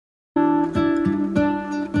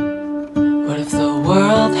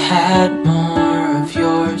had more of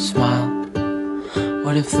your smile?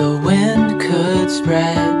 What if the wind could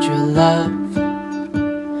spread your love?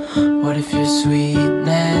 What if your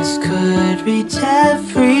sweetness could reach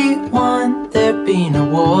everyone? There'd be no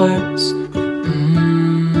wars.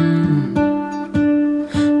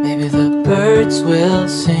 Maybe the birds will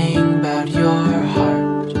sing about your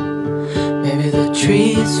heart. Maybe the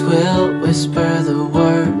trees will whisper the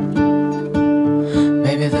word.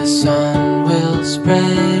 Maybe the sun will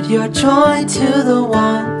spread your joy to the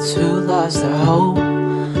ones who lost their hope.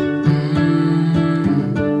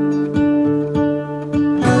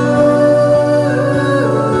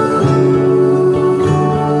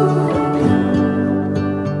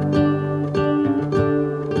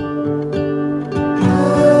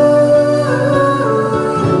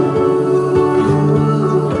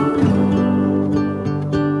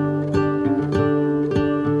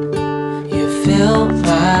 Fill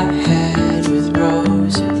my head with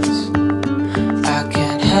roses. I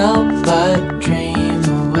can't help but dream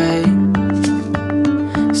away,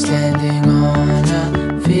 standing on a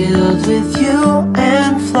field with you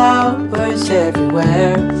and flowers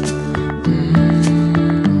everywhere.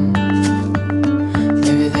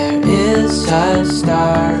 Maybe there is a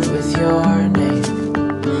star with your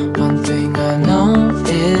name. One thing I know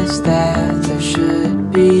is that there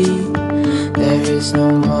should be. There is no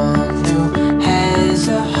one who has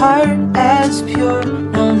a heart as pure,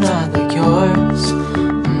 no, not like yours.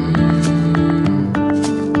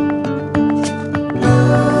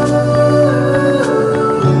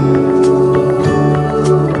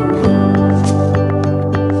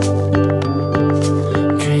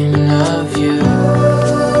 Dreaming of you.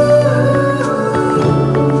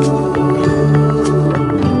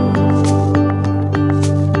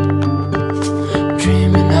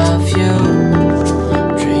 Dreaming of you.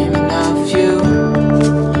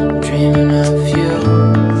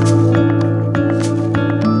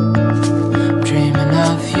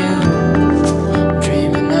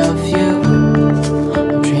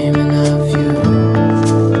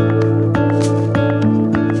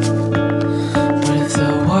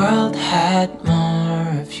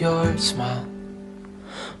 Your smile.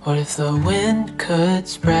 What if the wind could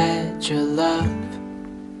spread your love?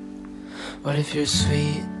 What if your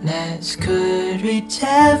sweetness could reach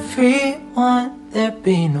everyone? There'd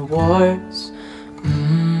be no wars.